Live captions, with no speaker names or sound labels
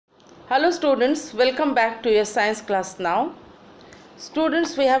Hello students, welcome back to your science class now.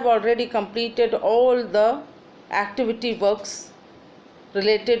 Students, we have already completed all the activity works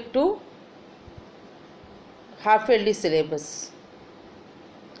related to half-yearly syllabus.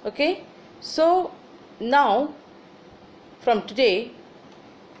 Okay, so now from today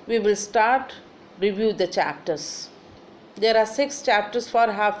we will start review the chapters. There are 6 chapters for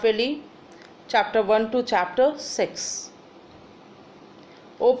half-yearly, chapter 1 to chapter 6.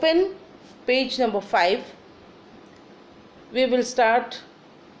 Open page number 5. We will start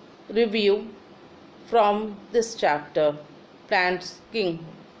review from this chapter, Plants King.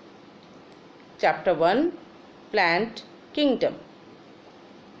 Chapter 1, Plant Kingdom.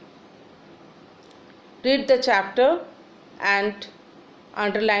 Read the chapter and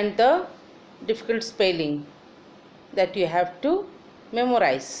underline the difficult spelling that you have to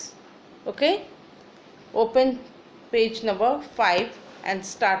memorize. Okay? Open page number 5 and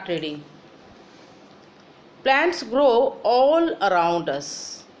start reading. Plants grow all around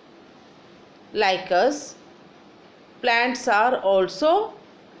us. Like us, plants are also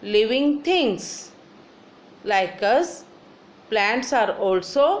living things. Like us, plants are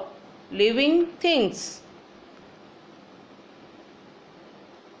also living things.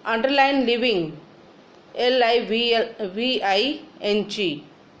 Underline living. L-I-V-I-N-G.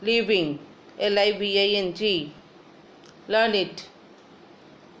 Living. L-I-V-I-N-G. Learn it.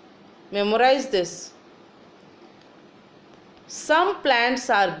 Memorize this. Some plants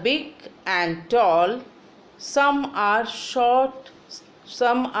are big and tall, some are short,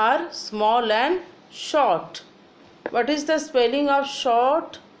 some are small and short. What is the spelling of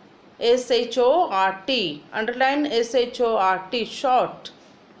short? S-H-O-R-T. Underline S-H-O-R-T, short.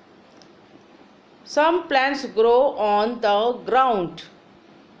 Some plants grow on the ground.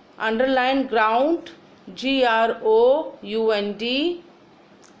 Underline ground, G-R-O-U-N-D.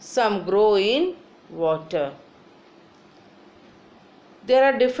 Some grow in water. There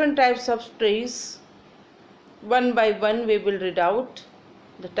are different types of trees. One by one we will read out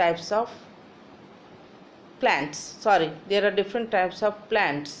the types of plants. There are different types of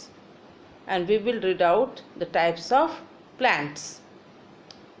plants and we will read out the types of plants.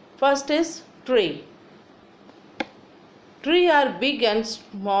 First is tree. Tree are big and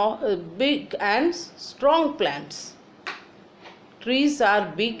strong plants. Trees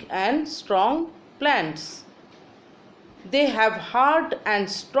are big and strong plants. They have hard and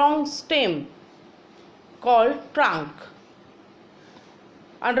strong stem called trunk.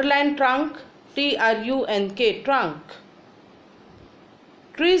 Underline trunk, T-R-U-N-K, trunk.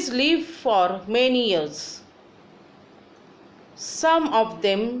 Trees live for many years. Some of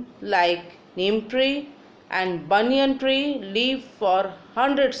them, like neem tree and banyan tree, live for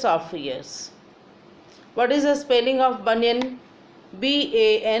hundreds of years. What is the spelling of banyan?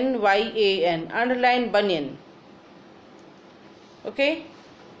 B-A-N-Y-A-N. Underline banyan. Okay.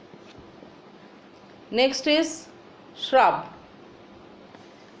 Next is shrub.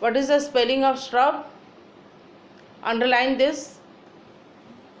 What is the spelling of shrub? Underline this.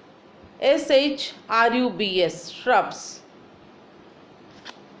 S-H-R-U-B-S. Shrubs.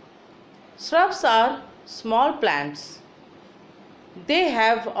 Shrubs are small plants. They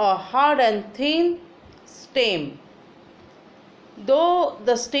have a hard and thin stem. Though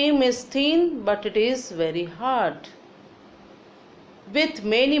the stem is thin, but it is very hard, with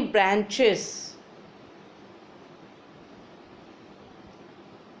many branches,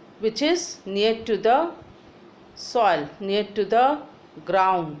 which is near to the soil, near to the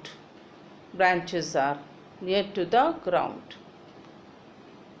ground. Branches are near to the ground.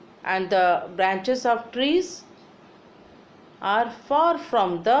 And the branches of trees are far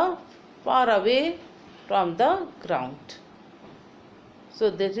away from the ground. So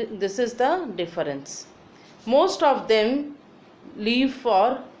this is the difference. Most of them live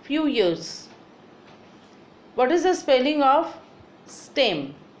for few years. What is the spelling of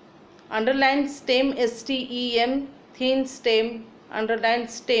stem? Underline stem, S-T-E-M, thin stem. Underline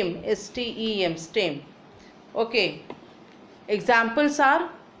stem, S-T-E-M, stem. Okay. Examples are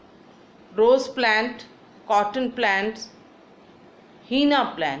rose plant, cotton plants,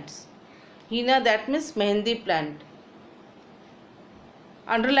 henna plants. Henna, that means mehendi plant.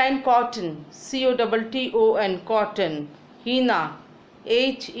 Underline cotton, C-O-T-T-O-N, cotton. Henna,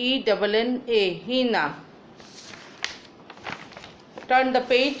 H-E-N-N-A, henna. Turn the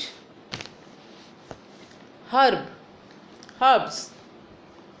page. Herbs.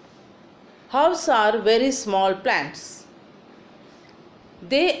 Herbs are very small plants.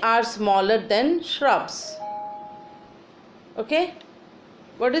 They are smaller than shrubs. Okay.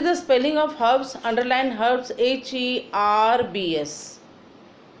 What is the spelling of herbs? Underline herbs, H-E-R-B-S.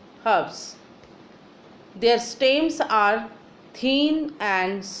 herbs. Their stems are thin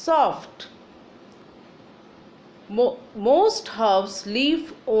and soft. Most herbs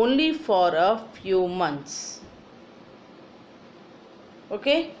live only for a few months.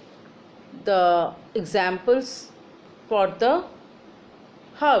 Okay, the examples for the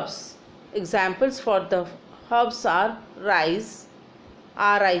herbs. Examples for the herbs are rice,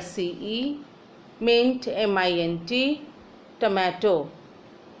 R-I-C-E, mint, M-I-N-T, tomato,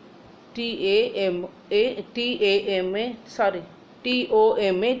 T-O-M-A-T-O,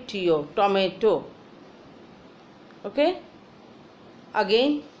 tomato. Okay,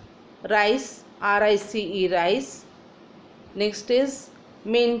 again rice, R-I-C-E, rice. Next is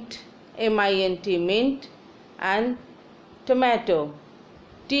mint, M-I-N-T, mint, and tomato,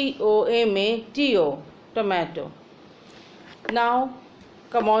 T-O-M-A-T-O, tomato. Now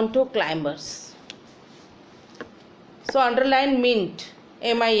come on to climbers. So underline mint,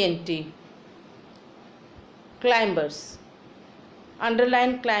 M-I-N-T, climbers.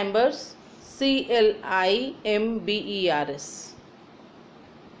 Underline climbers, C-L-I-M-B-E-R-S.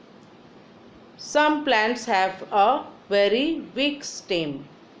 Some plants have a very weak stem.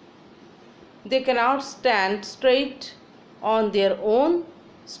 They cannot stand straight on their own.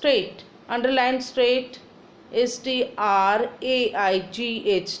 Straight. Underline straight, S-T-R-A-I-G-H-T,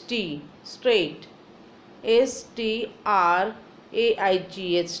 straight, S-T-R-A-I-G-H-T,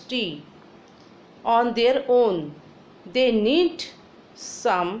 on their own. They need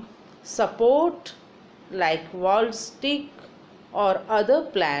some support like wall stick or other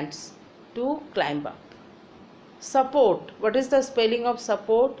plants to climb up. Support. What is the spelling of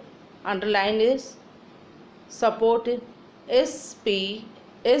support? Underline is support, S-U-P-P-O-R-T,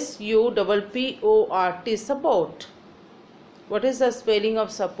 support. What is the spelling of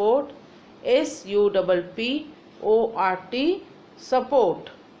support? S-U-P-P-O-R-T, support.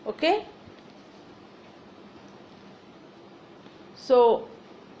 Okay. So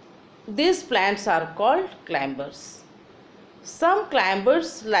these plants are called climbers. Some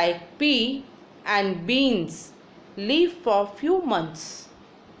climbers like pea and beans live for few months.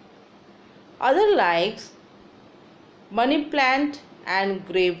 Other like money plant and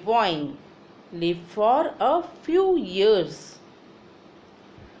grapevine live for a few years.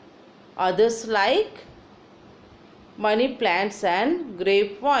 Others like money plants and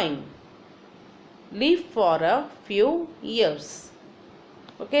grapevine live for a few years.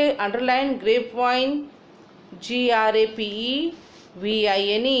 Okay, underline grapevine, G-R-A-P-E-V-I-N-E.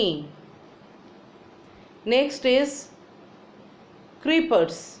 Next is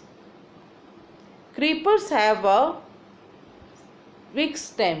creepers. Creepers have a weak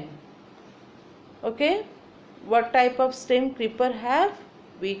stem. Okay, what type of stem creeper have?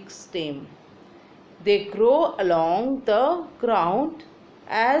 Weak stem. They grow along the ground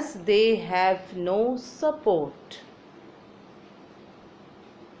as they have no support.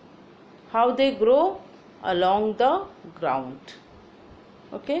 How they grow? Along the ground.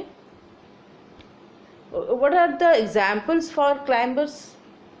 Okay. What are the examples for climbers?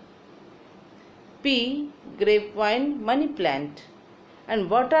 Pea, grapevine, money plant. And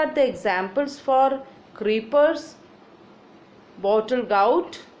what are the examples for creepers? Bottle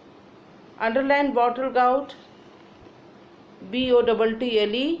gourd. Underline bottle gourd,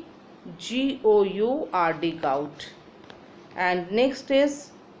 B-O-T-T-L-E G-O-U-R-D, gourd. And next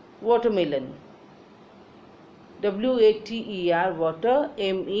is watermelon, W-A-T-E-R, water,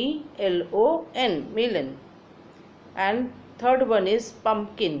 M-E-L-O-N, melon. And third one is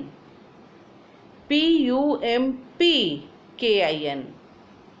pumpkin, P-U-M-P-K-I-N.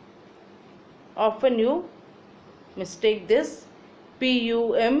 Often you mistake this,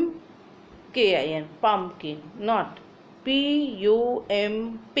 P-U-M-K-I-N, pumpkin, not P-U-M-P-K-I-N,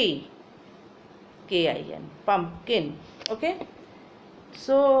 pumpkin. Okay.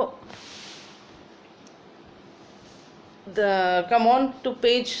 So come on to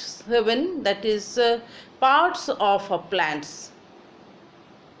page 7, that is parts of a plants.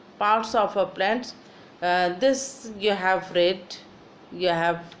 Parts of a plants. This you have read, you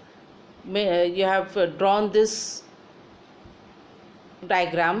have drawn this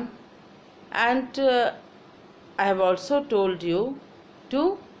diagram, and I have also told you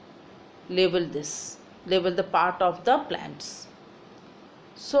to label this, label the part of the plants.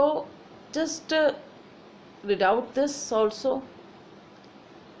 So just read out this also.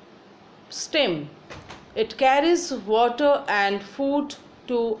 Stem. It carries water and food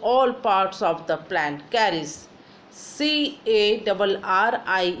to all parts of the plant. Carries. C-A-R-R-I-E-S.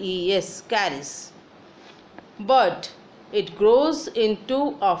 Carries. Bud. It grows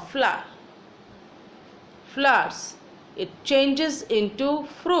into a flower. Flowers. it changes into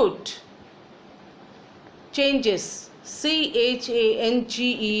fruit. Changes, changes,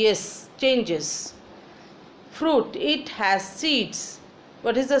 changes. Fruit, it has seeds.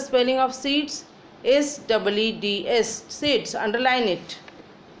 What is the spelling of seeds? S-E-E-D-S, seeds, underline it.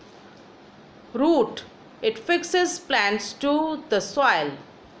 Root, it fixes plants to the soil.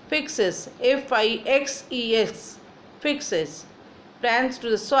 Fixes, F-I-X-E-S, fixes plants to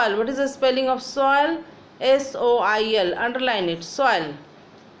the soil. What is the spelling of soil? S-O-I-L, underline it, soil.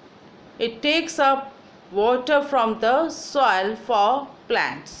 It takes up water from the soil for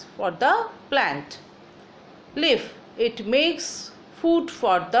plants, for the plant. Leaf, it makes food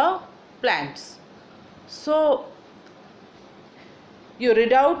for the plants. So you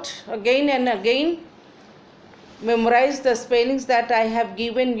read out again and again, memorize the spellings that I have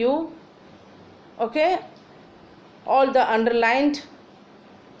given you. Okay, all the underlined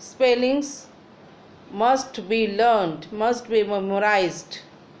spellings must be learned, must be memorized.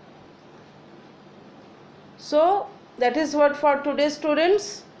 So that is what for today,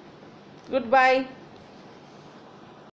 students. Goodbye.